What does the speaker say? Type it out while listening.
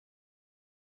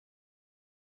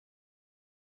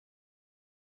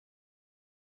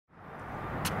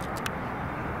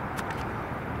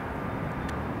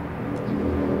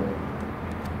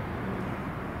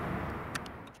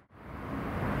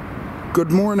Good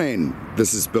morning.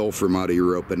 This is Bill from Auto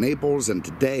Europa Naples, and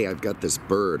today I've got this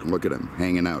bird. Look at him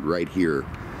hanging out right here.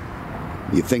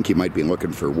 You think he might be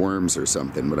looking for worms or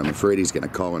something, but I'm afraid he's going to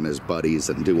call in his buddies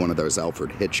and do one of those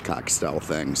Alfred Hitchcock-style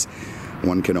things.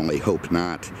 One can only hope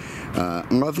not.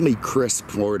 Lovely, crisp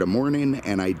Florida morning,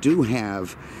 and I do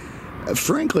have,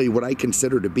 frankly, what I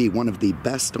consider to be one of the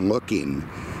best-looking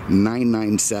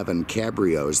 997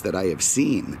 Cabrios that I have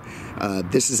seen.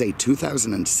 This is a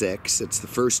 2006. It's the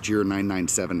first year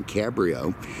 997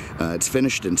 Cabrio. It's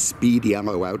finished in speed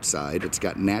yellow outside. It's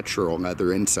got natural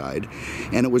leather inside.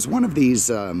 And it was one of these,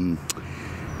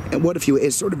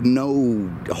 it's sort of no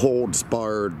holds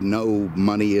barred, no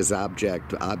money is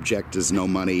object, object is no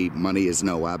money, money is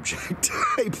no object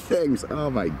type things. Oh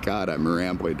my God, I'm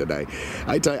rambling today.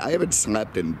 I tell you, I haven't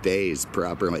slept in days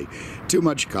properly. Too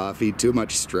much coffee, too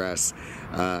much stress.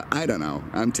 I don't know.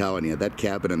 I'm telling you, that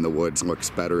cabin in the woods looks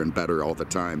better and better all the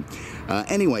time.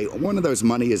 Anyway, one of those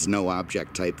money is no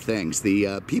object type things.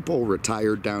 The people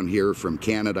retired down here from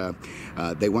Canada.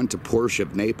 They went to Porsche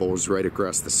of Naples right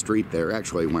across the street there.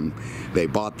 Actually, when they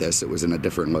bought this, it was in a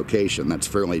different location. That's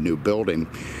fairly new building,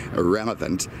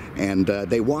 irrelevant. And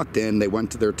they walked in, they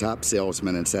went to their top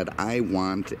salesman and said, I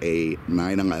want a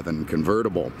 911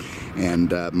 convertible.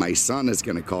 And my son is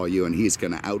going to call you and he's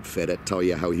going to outfit it, tell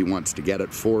you how he wants to get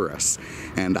it for us.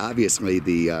 And obviously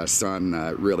the son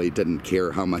really didn't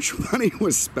care how much money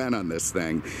was spent on this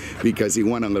thing because he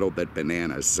went a little bit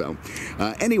bananas. So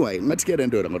anyway, let's get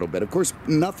into it a little bit. Of course,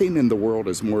 nothing in the world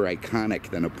is more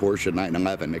iconic than a Porsche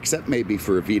 911, except maybe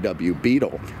for a VW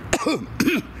Beetle.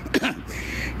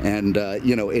 And,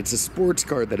 you know, it's a sports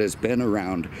car that has been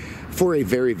around for a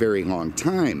very, very long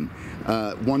time.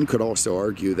 One could also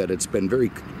argue that it's been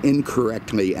very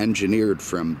incorrectly engineered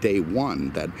from day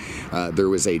one, that there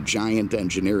was a giant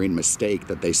engineering mistake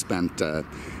that they spent,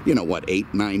 you know, what,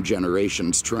 8, 9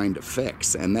 generations trying to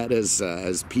fix. And that is,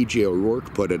 as P.G.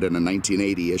 O'Rourke put it in a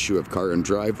 1980 issue of Car and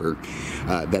Driver,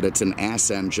 that it's an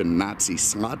ass-engine Nazi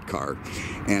slot car.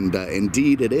 And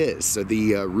indeed it is. So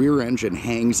the rear engine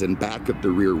hangs in back of the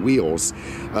rear wheels,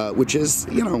 which is,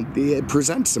 you know, it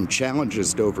presents some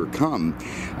challenges to overcome.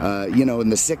 You know, in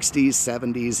the 60s,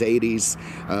 70s,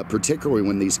 80s, particularly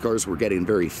when these cars were getting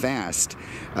very fast,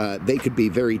 they could be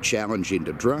very challenging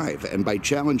to drive. And by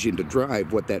challenging to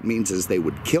drive, what that means is they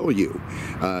would kill you.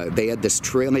 They had this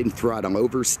trailing throttle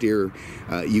oversteer.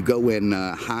 You go in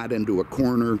hot into a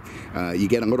corner, you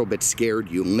get a little bit scared,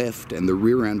 you lift, and the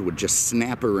rear end would just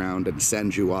snap around and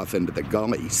send you off into the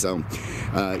gully. So,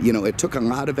 you know, it took a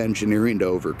lot of engineering to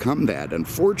overcome that.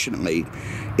 Unfortunately,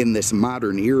 in this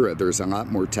modern era, there's a lot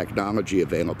more technology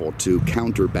available to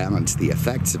counterbalance the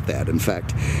effects of that. In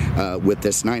fact, with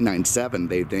this 997,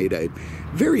 they made a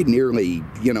very nearly,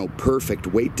 you know, perfect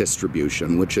weight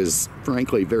distribution, which is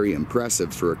frankly very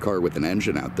impressive for a car with an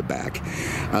engine out the back.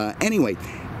 Anyway,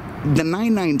 the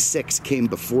 996 came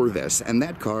before this, and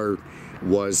that car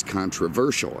was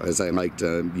controversial, as I like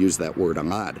to use that word a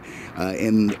lot.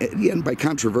 And by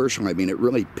controversial, I mean it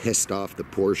really pissed off the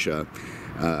Porsche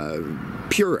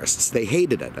purists. They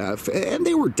hated it, and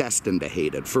they were destined to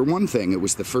hate it. For one thing, it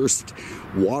was the first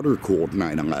water-cooled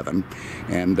 911,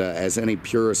 and as any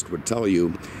purist would tell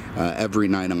you, every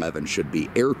 911 should be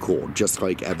air-cooled, just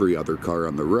like every other car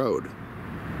on the road.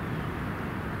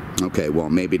 Okay, well,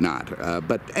 maybe not.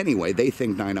 But anyway, they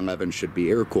think 911 should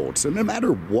be air-cooled. So no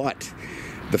matter what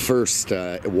the first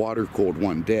water-cooled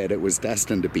one did, it was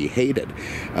destined to be hated.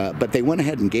 But they went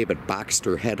ahead and gave it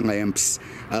Boxster headlamps,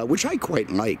 which I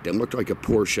quite liked. It looked like a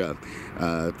Porsche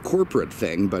corporate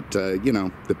thing, but, you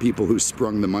know, the people who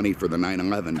sprung the money for the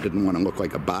 911 didn't want to look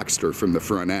like a Boxster from the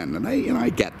front end, and I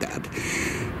get that.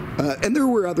 And there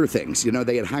were other things. You know,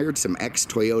 they had hired some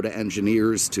ex-Toyota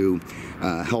engineers to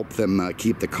help them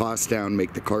keep the costs down,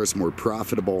 make the cars more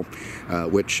profitable,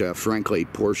 which, frankly,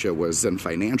 Porsche was in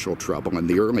financial trouble in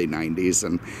the early 90s,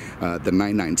 and the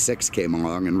 996 came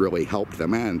along and really helped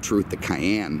them. And in truth, the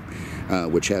Cayenne,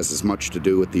 which has as much to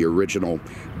do with the original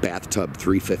bathtub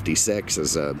 356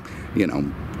 as a, you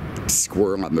know,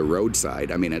 squirrel on the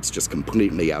roadside. I mean, it's just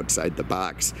completely outside the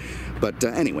box. But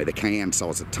anyway, the Cayenne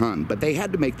sells a ton. But they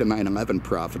had to make the 911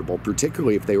 profitable,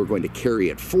 particularly if they were going to carry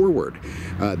it forward.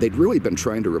 They'd really been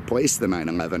trying to replace the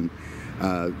 911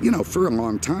 you know, for a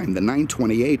long time. The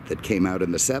 928 that came out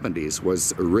in the 70s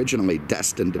was originally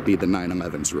destined to be the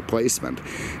 911's replacement,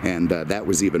 and that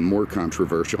was even more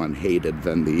controversial and hated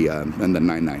than the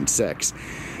 996.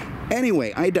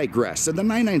 Anyway, I digress. So the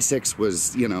 996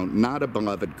 was, you know, not a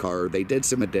beloved car. They did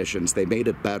some additions. They made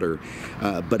it better.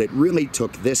 But it really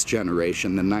took this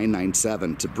generation, the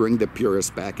 997, to bring the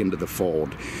purists back into the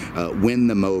fold, win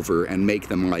them over, and make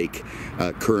them like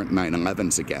current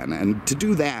 911s again. And to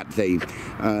do that, they,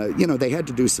 you know, they had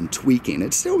to do some tweaking.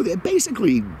 It's still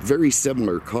basically very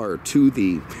similar car to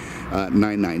the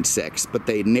 996, but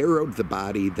they narrowed the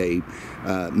body. They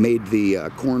made the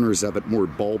corners of it more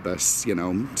bulbous, you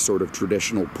know, sort of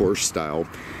traditional Porsche style,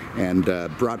 and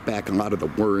brought back a lot of the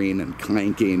whirring and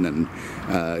clanking and,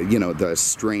 you know, the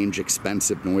strange,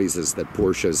 expensive noises that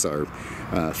Porsches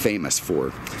are famous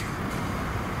for.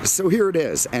 So here it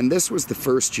is, and this was the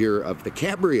first year of the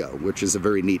Cabrio, which is a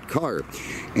very neat car.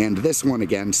 And this one,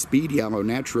 again, speed yellow,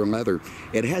 natural leather.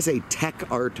 It has a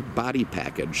Techart body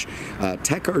package.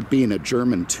 Techart being a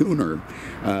German tuner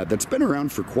that's been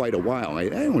around for quite a while. I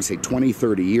don't want to say 20,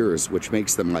 30 years, which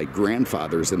makes them like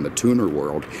grandfathers in the tuner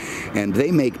world. And they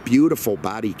make beautiful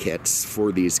body kits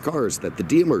for these cars that the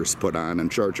dealers put on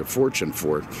and charge a fortune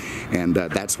for. And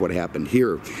that's what happened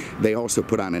here. They also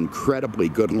put on incredibly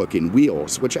good-looking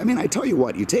wheels, which, I mean, I tell you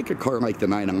what, you take a car like the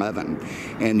 911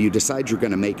 and you decide you're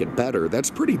going to make it better,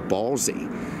 that's pretty ballsy.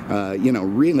 You know,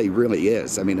 really, really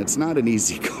is. I mean, it's not an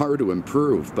easy car to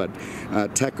improve, but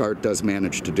Techart does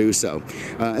manage to do so.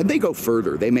 And they go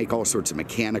further. They make all sorts of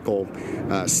mechanical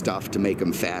stuff to make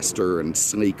them faster and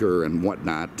sleeker and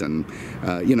whatnot, and,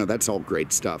 you know, that's all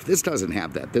great stuff. This doesn't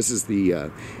have that. This is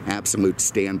the absolute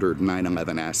standard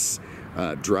 911S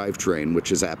drivetrain,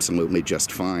 which is absolutely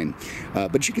just fine.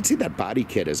 But you can see that body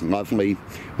kit is lovely.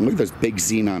 And look at those big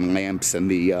xenon lamps and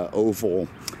the oval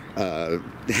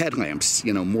headlamps,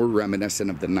 you know, more reminiscent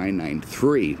of the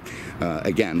 993,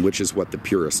 again, which is what the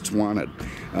purists wanted.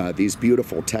 These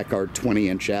beautiful Techart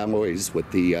 20-inch alloys with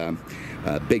the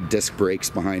big disc brakes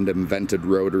behind them, vented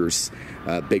rotors,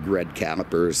 big red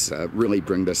calipers, really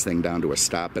bring this thing down to a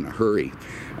stop in a hurry.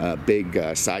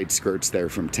 Big side skirts there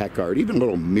from Techart, even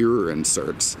little mirror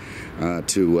inserts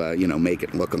to, you know, make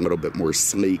it look a little bit more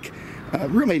sleek.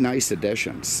 Really nice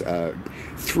additions.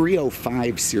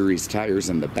 305 series tires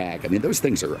in the back. I mean, those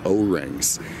things are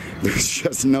O-rings. There's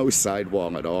just no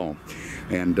sidewall at all.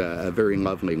 And a very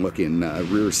lovely looking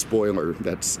rear spoiler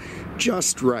that's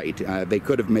just right. They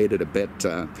could have made it a bit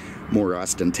more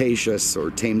ostentatious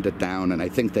or tamed it down, and I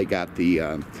think they got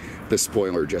the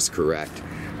spoiler just correct.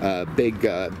 Big,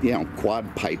 you know,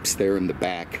 quad pipes there in the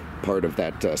back, part of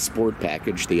that sport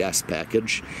package, the S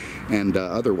package, and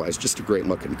otherwise just a great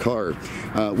looking car.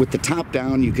 With the top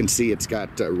down, you can see it's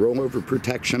got rollover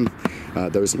protection.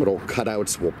 Those little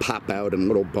cutouts will pop out and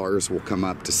little bars will come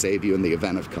up to save you in the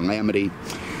event of calamity.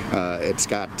 It's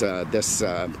got this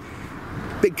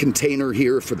big container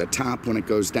here for the top. When it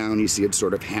goes down, you see it's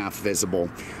sort of half visible.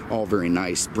 All very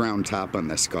nice. Brown top on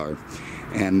this car.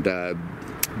 And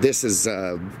this is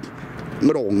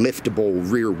little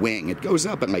liftable rear wing. It goes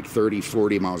up at like 30,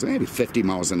 40 miles, maybe 50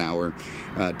 miles an hour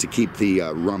to keep the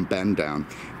rump end down.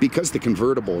 Because the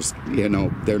convertibles, you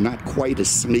know, they're not quite as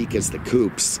sleek as the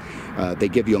coupes. They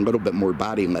give you a little bit more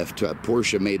body lift.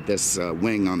 Porsche made this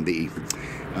wing on the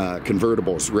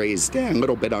convertibles raised a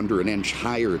little bit under an inch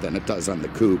higher than it does on the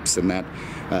coupes, and that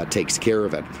takes care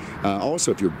of it.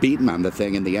 Also, if you're beating on the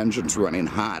thing and the engine's running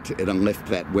hot, it'll lift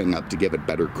that wing up to give it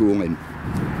better cooling.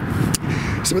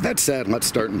 So with that said, let's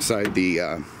start inside the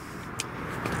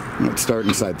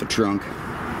trunk.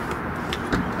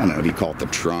 I don't know if you call it the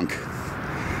trunk.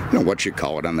 I don't know what you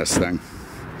call it on this thing.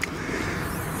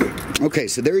 Okay,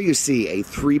 so there you see a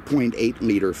 3.8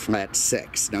 liter flat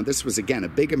six. Now this was again a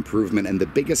big improvement and the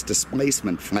biggest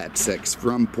displacement flat six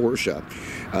from Porsche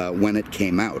when it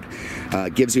came out.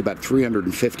 Gives you about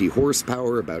 350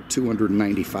 horsepower, about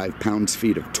 295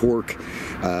 pounds-feet of torque.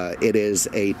 It is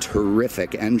a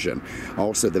terrific engine.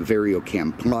 Also the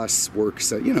VarioCam Plus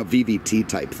works, you know, VVT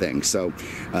type thing. So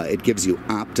it gives you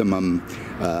optimum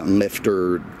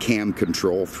lifter cam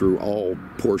control through all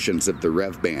portions of the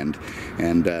rev band,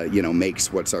 and you know,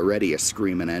 makes what's already a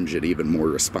screaming engine even more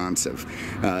responsive.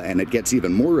 And it gets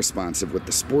even more responsive with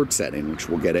the sport setting, which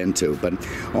we'll get into. But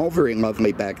all very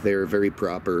lovely back there, very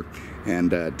proper. And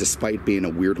despite being a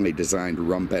weirdly designed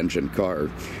rump engine car,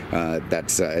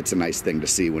 it's a nice thing to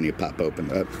see when you pop open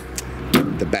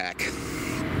the back.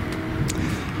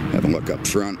 Have a look up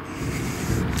front.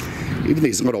 Even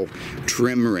these little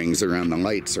trim rings around the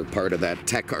lights are part of that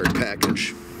Techart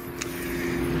package.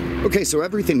 Okay, so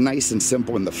everything nice and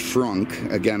simple in the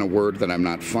frunk. Again, a word that I'm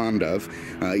not fond of.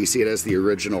 You see it has the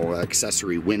original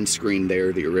accessory windscreen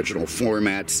there, the original floor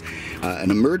mats,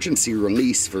 an emergency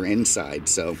release for inside.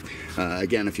 So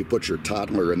again, if you put your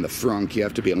toddler in the frunk, you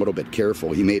have to be a little bit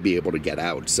careful. He may be able to get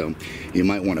out, so you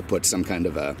might want to put some kind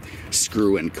of a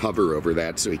screw and cover over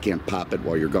that so he can't pop it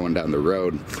while you're going down the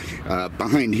road.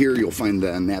 Behind here, you'll find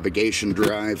the navigation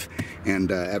drive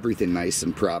and everything nice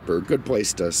and proper. Good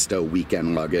place to stow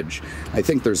weekend luggage. I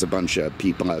think there's a bunch of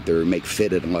people out there who make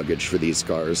fitted luggage for these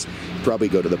cars. Probably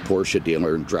go to the Porsche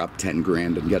dealer and drop 10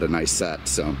 grand and get a nice set.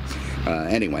 So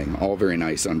anyway, all very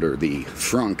nice under the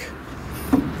frunk.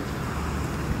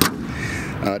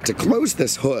 To close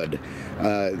this hood,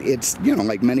 it's, you know,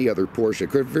 like many other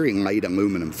Porsche, a very light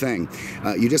aluminum thing.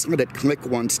 You just let it click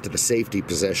once to the safety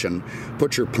position,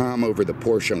 put your palm over the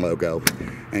Porsche logo,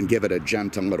 and give it a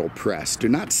gentle little press. Do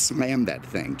not slam that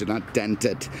thing. Do not dent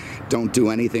it. Don't do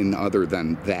anything other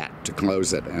than that to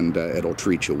close it, and it'll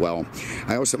treat you well.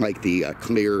 I also like the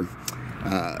clear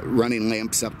running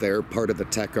lamps up there, part of the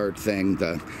Techart thing,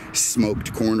 the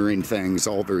smoked cornering things,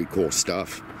 all very cool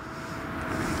stuff.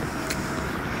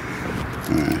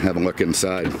 Have a look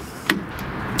inside.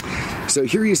 So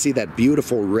here you see that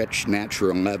beautiful, rich,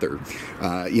 natural leather.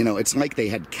 You know, it's like they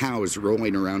had cows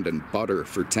rolling around in butter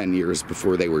for 10 years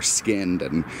before they were skinned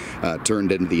and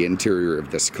turned into the interior of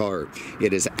this car.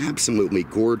 It is absolutely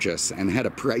gorgeous and had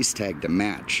a price tag to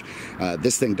match.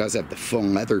 This thing does have the full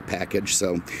leather package,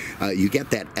 so you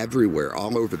get that everywhere,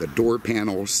 all over the door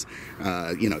panels,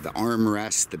 you know, the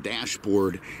armrest, the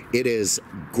dashboard. It is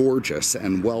gorgeous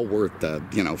and well worth the,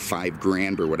 you know, 5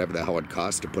 grand or whatever the hell it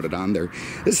cost to put it on there.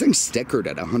 This thing's stickered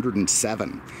at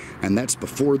 107, and that's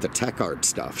before the Techart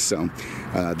stuff. So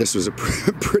this was a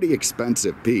pretty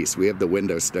expensive piece. We have the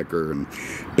window sticker and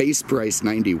base price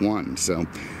 91. So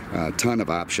a ton of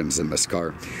options in this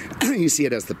car. You see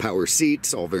it has the power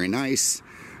seats, all very nice.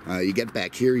 You get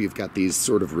back here, you've got these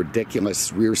sort of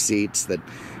ridiculous rear seats that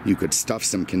you could stuff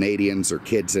some Canadians or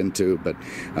kids into, but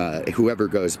whoever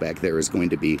goes back there is going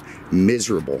to be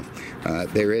miserable.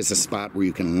 There is a spot where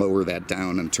you can lower that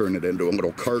down and turn it into a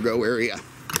little cargo area.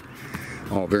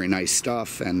 All very nice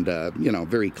stuff, and you know,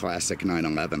 very classic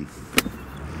 911.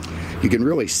 You can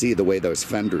really see the way those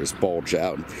fenders bulge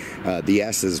out. The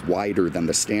S is wider than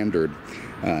the standard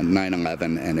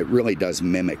 911, and it really does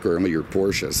mimic earlier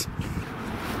Porsches.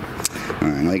 All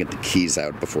right, let me get the keys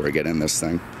out before I get in this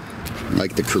thing. I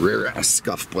like the Carrera S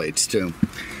scuff plates too.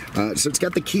 So it's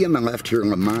got the key on the left here,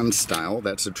 Le Mans style.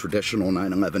 That's a traditional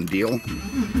 911 deal. You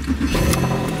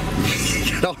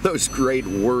get all those great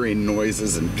whirring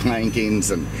noises and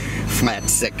clankings and flat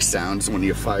 6 sounds when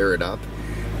you fire it up.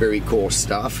 Very cool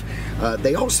stuff.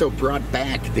 They also brought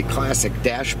back the classic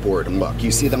dashboard look.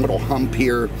 You see the little hump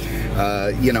here.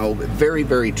 You know, very,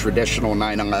 very traditional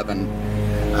 911.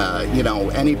 You know,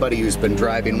 anybody who's been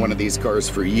driving one of these cars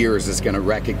for years is going to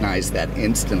recognize that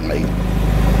instantly.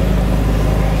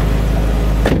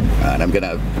 And I'm going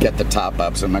to get the top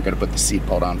up, so I'm not going to put the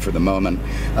seatbelt on for the moment.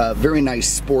 Very nice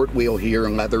sport wheel here,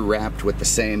 leather wrapped with the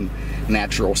same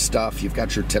natural stuff. You've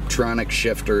got your Tiptronic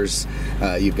shifters,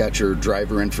 you've got your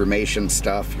driver information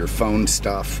stuff, your phone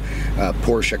stuff,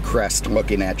 Porsche crest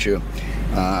looking at you.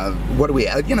 What do we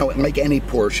have? You know, like any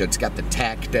Porsche, it's got the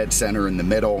tach dead center in the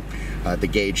middle. The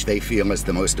gauge they feel is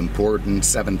the most important,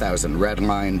 7,000 red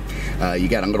line. You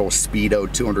got a little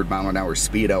speedo, 200 mile an hour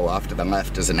speedo off to the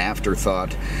left as an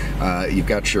afterthought. You've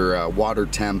got your water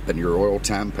temp and your oil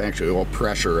temp, actually oil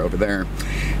pressure over there,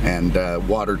 and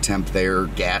water temp there,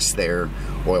 gas there,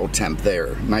 oil temp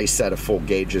there. Nice set of full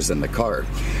gauges in the car.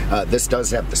 This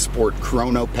does have the Sport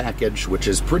Chrono package, which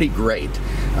is pretty great.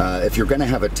 If you're going to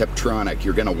have a Tiptronic,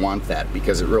 you're going to want that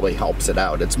because it really helps it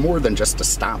out. It's more than just a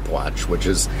stopwatch, which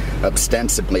is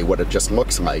ostensibly what it just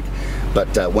looks like.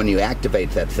 But when you activate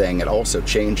that thing, it also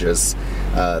changes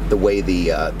the way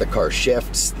the car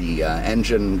shifts, the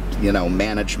engine, you know,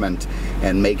 management,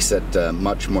 and makes it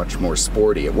much more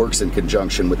sporty. It works in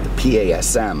conjunction with the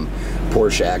PASM,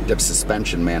 Porsche Active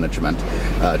Suspension Management,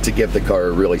 to give the car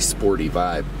a really sporty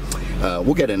vibe.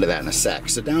 We'll get into that in a sec.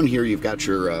 So down here you've got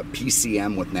your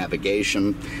PCM with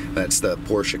navigation. That's the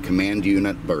Porsche command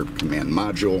unit or command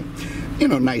module. You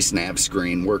know, nice nav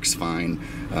screen, works fine.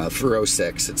 For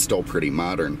 06, it's still pretty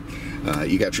modern.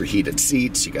 You got your heated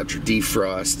seats, you got your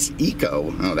defrosts,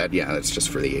 eco. Oh, that's just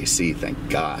for the AC, thank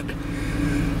God.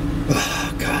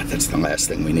 Oh, God, that's the last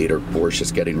thing we need. Our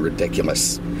Porsche's getting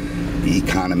ridiculous. The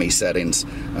economy settings.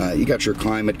 You got your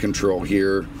climate control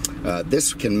here.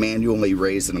 This can manually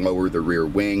raise and lower the rear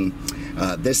wing.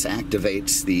 This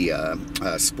activates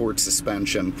the sport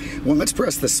suspension. Well, let's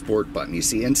press the sport button. You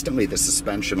see instantly the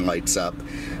suspension lights up,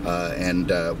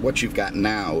 and what you've got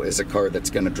now is a car that's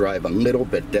going to drive a little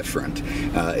bit different.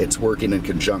 It's working in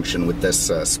conjunction with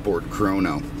this Sport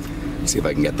Chrono. Let's see if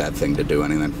I can get that thing to do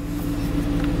anything.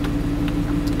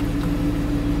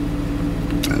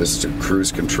 This is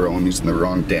cruise control. I'm using the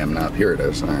wrong damn knob. Here it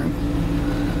is. All right.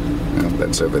 Oh,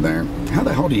 that's over there. How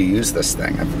the hell do you use this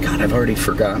thing? God, I've already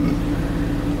forgotten.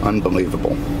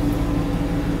 Unbelievable.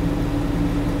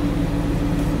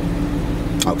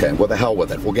 Okay, well, the hell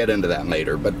with it. We'll get into that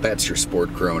later, but that's your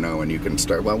Sport Chrono, and you can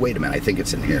start. Well, wait a minute. I think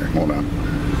it's in here. Hold on.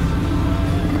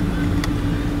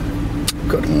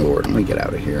 Good Lord. Let me get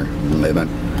out of here. Live it.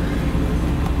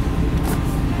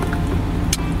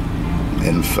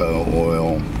 Info,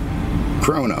 oil,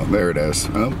 chrono, there it is.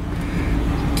 Oh.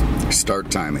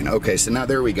 Start timing. Okay, so now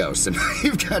there we go. So now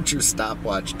you've got your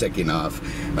stopwatch ticking off.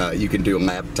 You can do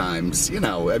lap times. You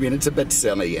know, I mean, it's a bit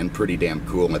silly and pretty damn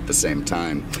cool at the same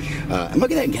time. And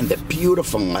look at that again, the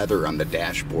beautiful leather on the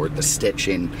dashboard, the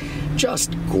stitching,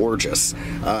 just gorgeous.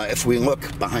 If we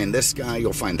look behind this guy,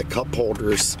 you'll find the cup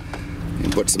holders. You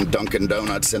put some Dunkin'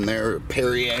 Donuts in there,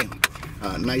 Perrier.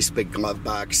 Nice big glove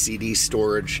box, CD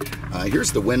storage.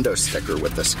 Here's the window sticker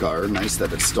with this car. Nice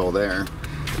that it's still there.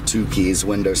 2 keys,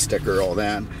 window sticker, all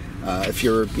that. If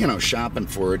you're, you know, shopping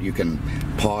for it, you can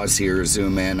pause here,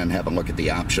 zoom in, and have a look at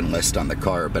the option list on the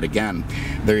car. But again,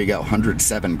 there you go,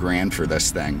 107 grand for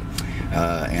this thing.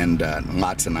 And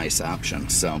lots of nice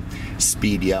options. So,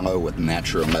 speed yellow with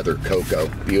natural leather cocoa,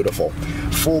 beautiful.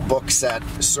 Full book set,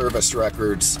 service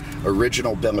records,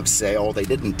 original bill of sale. They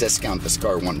didn't discount this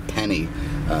car 1 penny,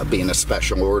 being a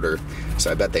special order.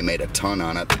 So I bet they made a ton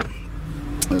on it.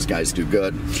 Those guys do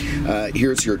good.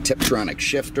 Here's your Tiptronic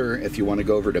shifter. If you want to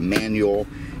go over to manual,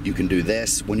 you can do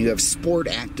this. When you have sport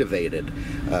activated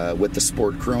with the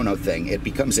Sport Chrono thing, it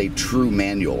becomes a true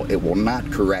manual. It will not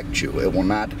correct you. It will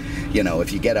not, you know,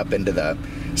 if you get up into the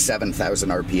 7,000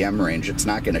 RPM range, it's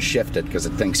not going to shift it because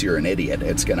it thinks you're an idiot.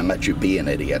 It's going to let you be an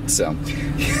idiot. So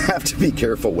you have to be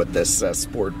careful with this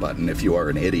sport button if you are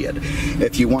an idiot.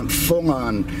 If you want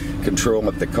full-on control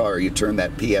of the car, you turn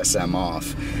that PSM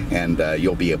off and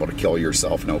you'll be able to kill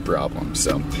yourself no problem.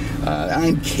 So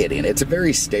I'm kidding. It's a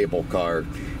very stable car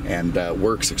and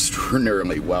works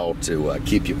extraordinarily well to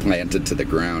keep you planted to the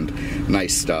ground.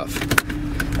 Nice stuff.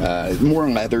 More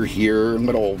leather here,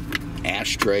 little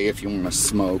ashtray if you want to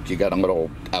smoke. You got a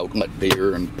little outlet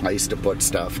there and place to put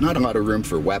stuff. Not a lot of room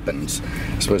for weapons.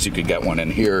 I suppose you could get one in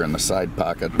here in the side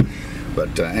pocket.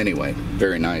 But anyway,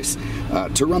 very nice.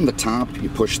 To run the top, you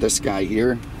push this guy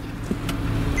here.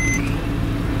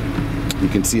 You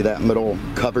can see that little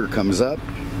cover comes up.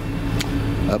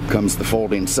 Up comes the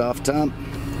folding soft top.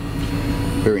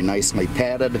 Very nicely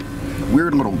padded.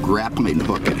 Weird little grappling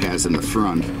hook it has in the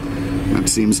front. That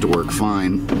seems to work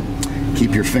fine.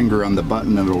 Keep your finger on the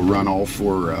button and it'll run all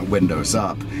 4 windows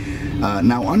up.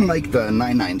 Now, unlike the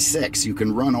 996, you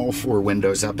can run all 4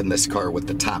 windows up in this car with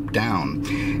the top down,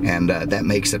 and that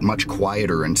makes it much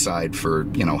quieter inside for,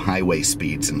 you know, highway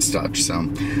speeds and such. So,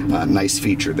 nice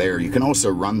feature there. You can also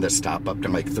run this top up to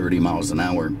like 30 miles an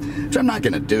hour, which I'm not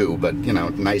going to do, but, you know,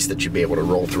 nice that you'd be able to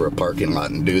roll through a parking lot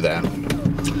and do that.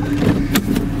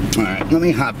 All right, let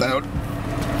me hop out,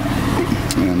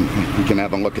 and you can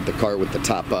have a look at the car with the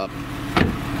top up.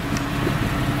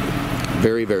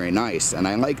 Very, very nice, and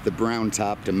I like the brown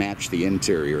top to match the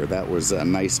interior. That was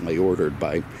nicely ordered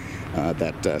by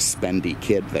that spendy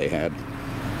kid they had.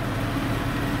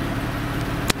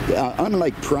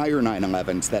 Unlike prior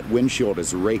 911s, that windshield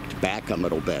is raked back a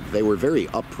little bit. They were very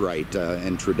upright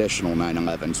in traditional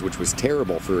 911s, which was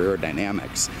terrible for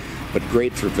aerodynamics, but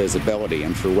great for visibility,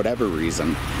 and for whatever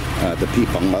reason, the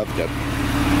people loved it.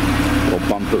 Little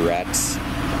bumperettes,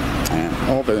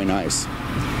 all very nice.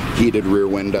 Heated rear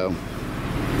window.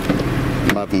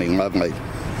 Lovely, lovely.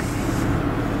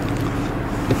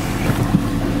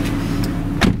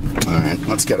 All right,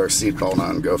 let's get our seatbelt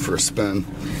on and go for a spin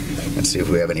and see if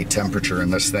we have any temperature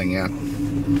in this thing yet.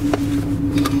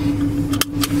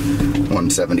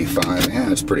 175,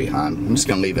 yeah, it's pretty hot. I'm just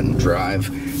gonna leave it in drive.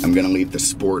 I'm gonna leave the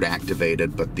sport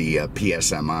activated, but the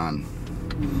PSM on.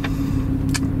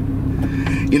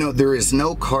 You know, there is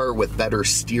no car with better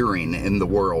steering in the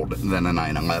world than a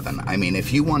 911. I mean,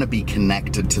 if you want to be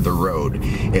connected to the road,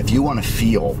 if you want to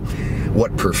feel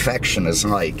what perfection is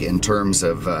like in terms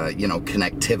of, you know,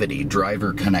 connectivity,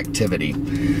 driver connectivity,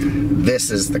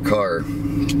 this is the car.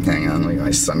 Hang on, let me get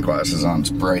my sunglasses on. It's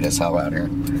bright as hell out here.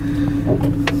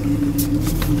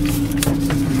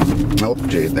 Oh,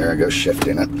 gee, there I go,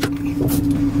 shifting it.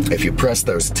 if you press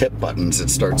those tip buttons, it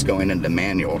starts going into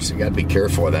manual, so you gotta be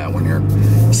careful of that when you're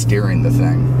steering the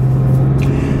thing.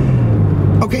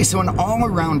 Okay, so an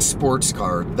all-around sports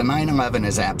car, the 911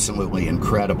 is absolutely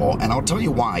incredible, and I'll tell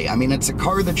you why. I mean, it's a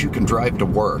car that you can drive to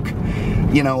work,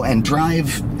 you know, and drive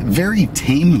very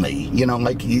tamely, you know,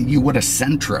 like you would a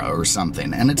Sentra or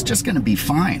something, and it's just going to be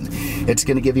fine. It's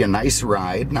going to give you a nice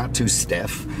ride, not too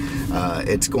stiff.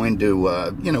 It's going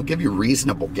to, you know, give you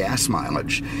reasonable gas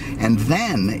mileage. And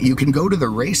then you can go to the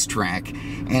racetrack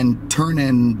and turn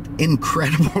in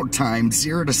incredible time,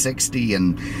 0 to 60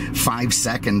 in 5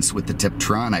 seconds with the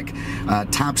Tiptronic.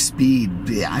 Top speed,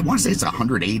 I want to say it's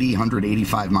 180,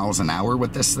 185 miles an hour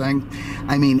with this thing.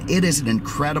 I mean, it is an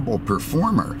incredible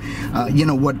performer. You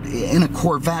know, what in a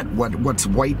Corvette, what's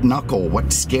white knuckle,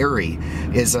 what's scary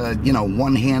is a, you know,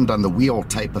 one hand on the wheel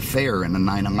type affair in a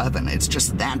 911. It's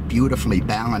just that beautifully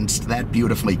balanced, that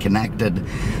beautifully connected.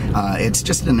 It's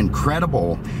just an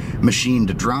incredible machine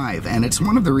to drive, and it's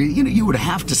one of the, you know, you would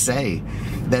have to say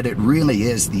that it really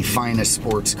is the finest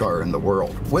sports car in the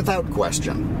world, without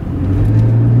question.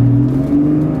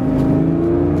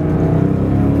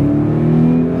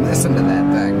 Listen to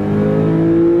that thing.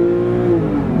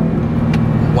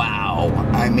 Wow,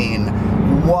 I mean,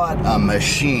 what a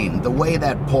machine. The way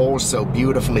that pulls so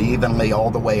beautifully, evenly,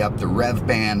 all the way up the rev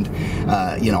band,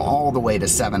 you know, all the way to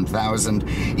 7,000.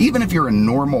 Even if you're in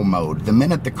normal mode, the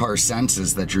minute the car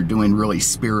senses that you're doing really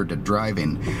spirited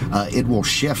driving, it will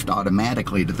shift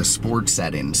automatically to the sports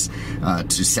settings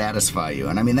to satisfy you.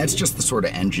 And I mean, that's just the sort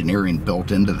of engineering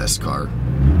built into this car.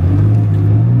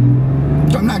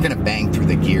 So I'm not going to bang through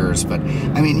the gears, but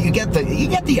I mean, you get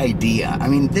the idea. I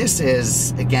mean, this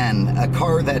is, again, a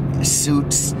car that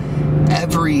suits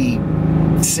every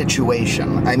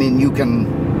situation. I mean, you can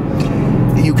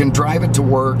drive it to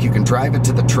work, you can drive it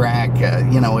to the track,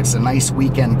 you know, it's a nice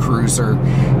weekend cruiser,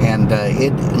 and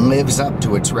it lives up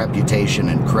to its reputation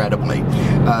incredibly.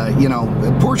 You know,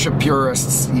 Porsche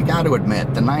purists, you got to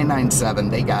admit, the 997,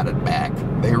 they got it back.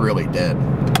 They really did.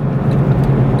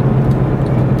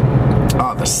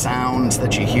 The sounds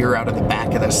that you hear out of the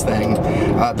back of this thing,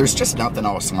 there's just nothing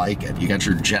else like it. You got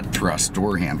your jet thrust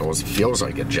door handles. It feels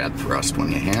like a jet thrust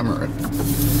when you hammer it.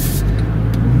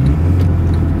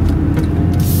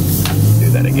 Do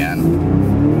that again.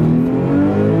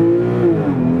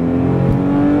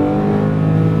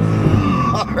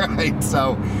 Alright,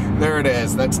 so there it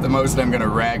is. That's the most I'm going to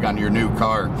rag on your new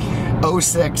car.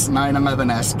 06 911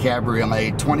 S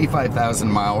Cabriolet,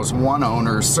 25,000 miles, one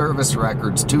owner, service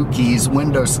records, 2 keys,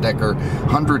 window sticker,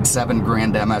 107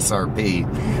 grand MSRP.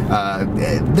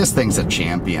 This thing's a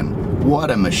champion.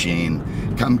 What a machine.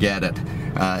 Come get it.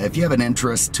 If you have an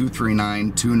interest,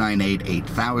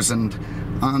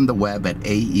 239-298-8000 on the web at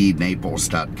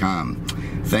aenaples.com.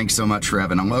 Thanks so much for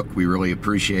having a look. We really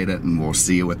appreciate it, and we'll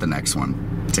see you with the next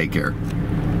one. Take care.